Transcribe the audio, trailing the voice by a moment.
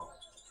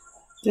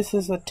This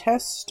is a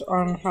test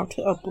on how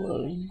to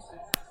upload.